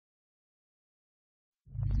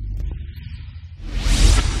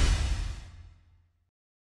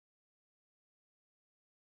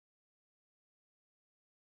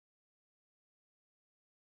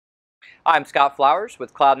I'm Scott Flowers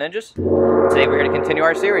with Cloud Ninjas. Today we're going to continue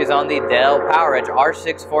our series on the Dell PowerEdge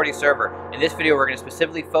R640 server. In this video we're going to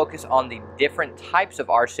specifically focus on the different types of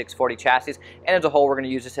R640 chassis, and as a whole we're going to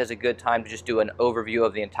use this as a good time to just do an overview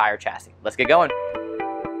of the entire chassis. Let's get going.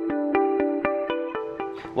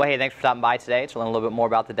 Well, hey, thanks for stopping by today to learn a little bit more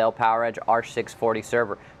about the Dell PowerEdge R640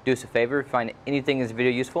 server. Do us a favor, if you find anything in this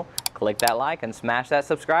video useful, click that like and smash that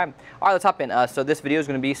subscribe. All right, let's hop in. So this video is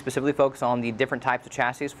going to be specifically focused on the different types of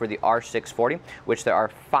chassis for the R640, which there are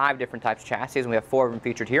 5 different types of chassis, and we have 4 of them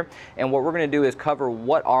featured here. And what we're going to do is cover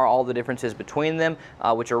what are all the differences between them,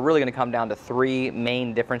 which are really going to come down to 3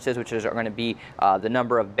 main differences, which are going to be the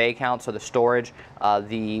number of bay counts, so the storage,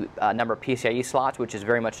 the number of PCIe slots, which is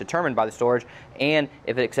very much determined by the storage, and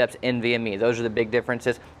if it accepts NVMe. Those are the big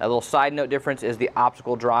differences. A little side note difference is the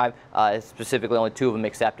optical drive. Specifically, only 2 of them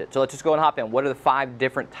accept it. So let's just go and hop in. What are the 5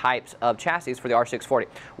 different types of chassis for the R640?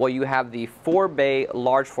 Well, you have the 4-bay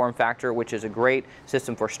large form factor, which is a great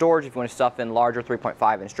system for storage if you want to stuff in larger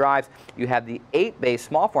 3.5-inch drives. You have the 8-bay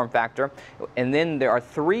small form factor, and then there are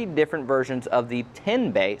 3 different versions of the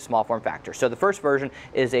 10-bay small form factor. So the first version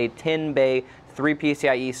is a 10-bay 3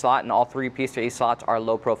 PCIe slot, and all 3 PCIe slots are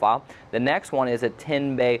low profile. The next one is a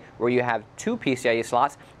 10-bay where you have 2 PCIe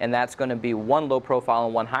slots, and that's going to be 1 low profile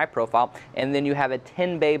and 1 high profile. And then you have a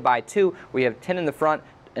 10-bay by 2 where you have 10 in the front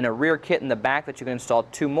and a rear kit in the back that you can install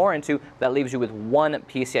 2 more into. That leaves you with 1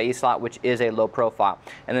 PCIe slot, which is a low profile.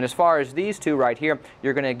 And then as far as these 2 right here,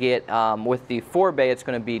 you're going to get, with the 4-bay, it's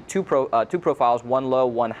going to be 2 profiles, 1 low,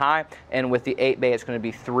 1 high, and with the 8-bay, it's going to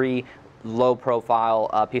be 3 low profile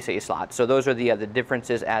PCIe slots. So those are the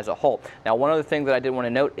differences as a whole. Now, one other thing that I did want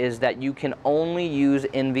to note is that you can only use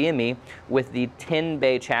NVMe with the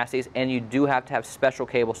 10-bay chassis, and you do have to have special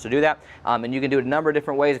cables to do that. And you can do it a number of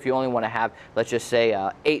different ways. If you only want to have, let's just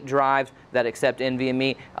say, 8 drives that accept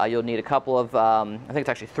NVMe, you'll need a couple of, I think it's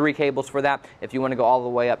actually 3 cables for that. If you want to go all the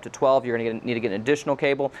way up to 12, you're going to need to get an additional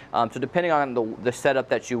cable. So depending on the setup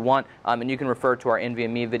that you want, and you can refer to our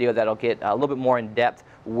NVMe video that'll get a little bit more in depth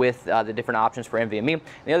with the different options for NVMe. And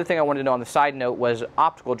the other thing I wanted to know on the side note was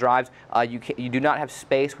optical drives. You do not have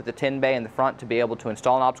space with the 10-bay in the front to be able to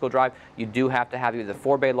install an optical drive. You do have to have either the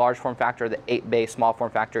 4-bay large form factor or the 8-bay small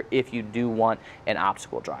form factor if you do want an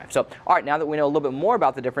optical drive. So, all right, now that we know a little bit more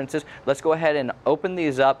about the differences, let's go ahead and open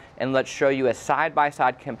these up and let's show you a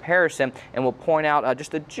side-by-side comparison, and we'll point out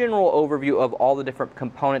just a general overview of all the different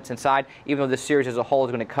components inside, even though this series as a whole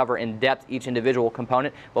is going to cover in depth each individual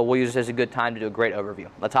component, but we'll use this as a good time to do a great overview.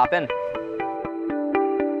 Let's hop in.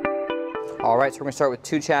 All right, so we're going to start with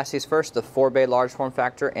 2 chassis first, the 4-bay large form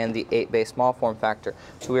factor and the 8-bay small form factor.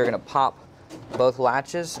 So we're going to pop both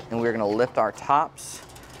latches, and we're going to lift our tops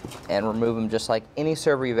and remove them just like any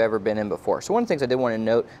server you've ever been in before. So one of the things I did want to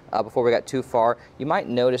note before we got too far, you might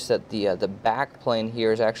notice that the back plane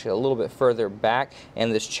here is actually a little bit further back,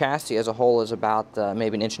 and this chassis as a whole is about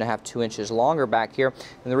maybe 1.5 to 2 inches longer back here.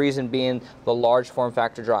 And the reason being, the large form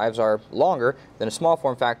factor drives are longer than a small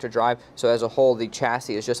form factor drive, so as a whole the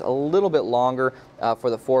chassis is just a little bit longer for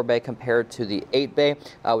the 4-bay compared to the 8-bay,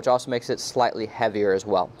 which also makes it slightly heavier as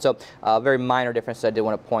well. So very minor difference that I did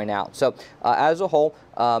want to point out. So as a whole,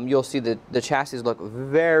 you'll see that the chassis look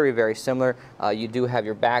very, very similar. You do have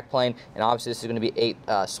your back plane, and obviously this is going to be 8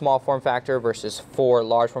 small form factor versus 4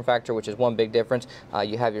 large form factor, which is one big difference.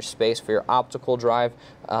 You have your space for your optical drive,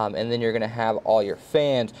 and then you're going to have all your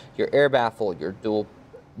fans, your air baffle, your dual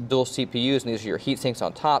CPUs, and these are your heat sinks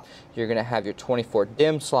on top. You're going to have your 24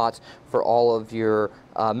 DIMM slots for all of your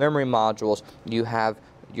memory modules. You have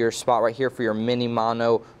your spot right here for your mini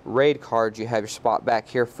mono RAID cards. You have your spot back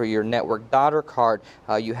here for your network daughter card.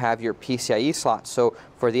 You have your PCIe slots. So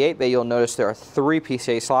for the 8-bay, you'll notice there are 3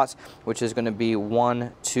 PCIe slots, which is going to be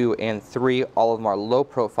 1, 2, and 3. All of them are low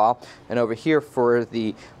profile. And over here for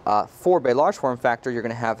the 4-bay large form factor, you're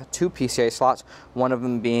going to have 2 PCIe slots, one of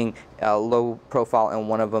them being low profile and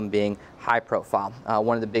one of them being high profile.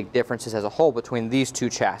 One of the big differences as a whole between these 2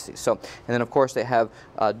 chassis. So, and then of course they have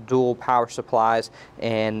dual power supplies,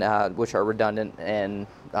 and which are redundant and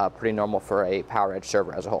pretty normal for a PowerEdge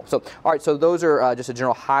server as a whole. So, all right, so those are just a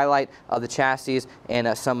general highlight of the chassis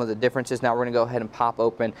and some of the differences. Now we're going to go ahead and pop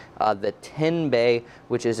open the 10-bay,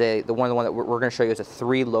 which is the one that we're going to show you is a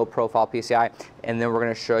 3 low profile PCI, and then we're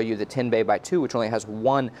going to show you the 10-bay by 2, which only has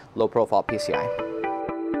 1 low profile PCI.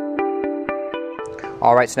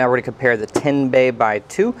 All right, so now we're going to compare the 10-bay by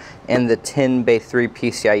 2 and the 10-bay 3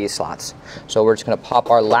 PCIe slots. So we're just going to pop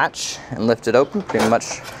our latch and lift it open, pretty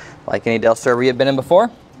much like any Dell server you've been in before.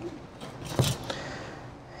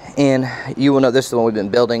 And you will note, this is the one we've been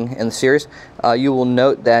building in the series. You will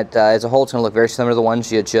note that as a whole it's going to look very similar to the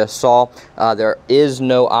ones you just saw. There is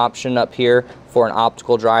no option up here for an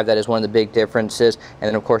optical drive. That is one of the big differences. And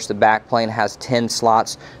then of course the back plane has 10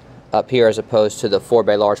 slots up here as opposed to the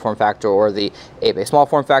 4-bay large form factor or the 8-bay small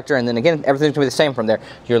form factor. And then again, everything's going to be the same from there.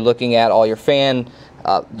 You're looking at all your fan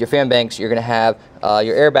banks, you're going to have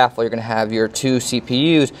your air baffle, you're going to have your 2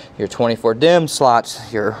 CPUs, your 24 DIMM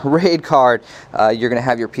slots, your RAID card, you're going to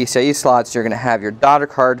have your PCIe slots, you're going to have your daughter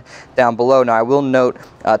card down below. Now I will note,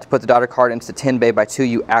 to put the daughter card into the 10-bay by 2,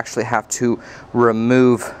 you actually have to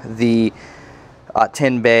remove the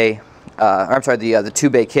 10-bay the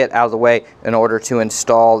 2-bay kit out of the way in order to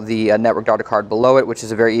install the network daughter card below it, which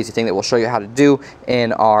is a very easy thing that we'll show you how to do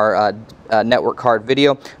in our network card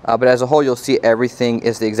video. But as a whole, you'll see everything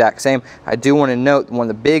is the exact same. I do want to note one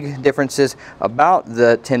of the big differences about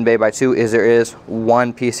the 10-bay by 2 is there is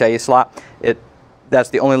one PCIe slot. That's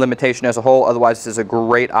the only limitation as a whole. Otherwise, this is a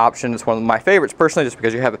great option. It's one of my favorites personally, just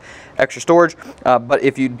because you have extra storage. But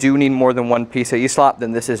if you do need more than one PCIe slot,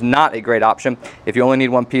 then this is not a great option. If you only need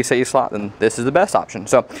one PCIe slot, then this is the best option.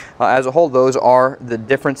 So as a whole, those are the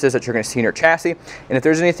differences that you're going to see in your chassis. And if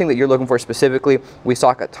there's anything that you're looking for specifically, we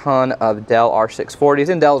stock a ton of Dell R640s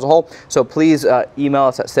and Dell as a whole. So please email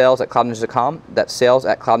us at sales@cloudninja.com. That's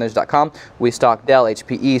sales@cloudninja.com. We stock Dell,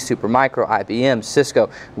 HPE, Supermicro, IBM, Cisco.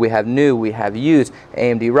 We have new, we have used.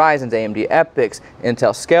 AMD Ryzen's, AMD Epics,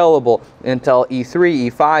 Intel Scalable, Intel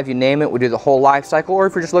E3, E5, you name it. We do the whole life cycle. Or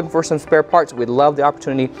if you're just looking for some spare parts, we'd love the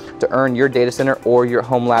opportunity to earn your data center or your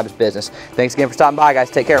home labs business. Thanks again for stopping by,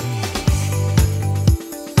 guys. Take care.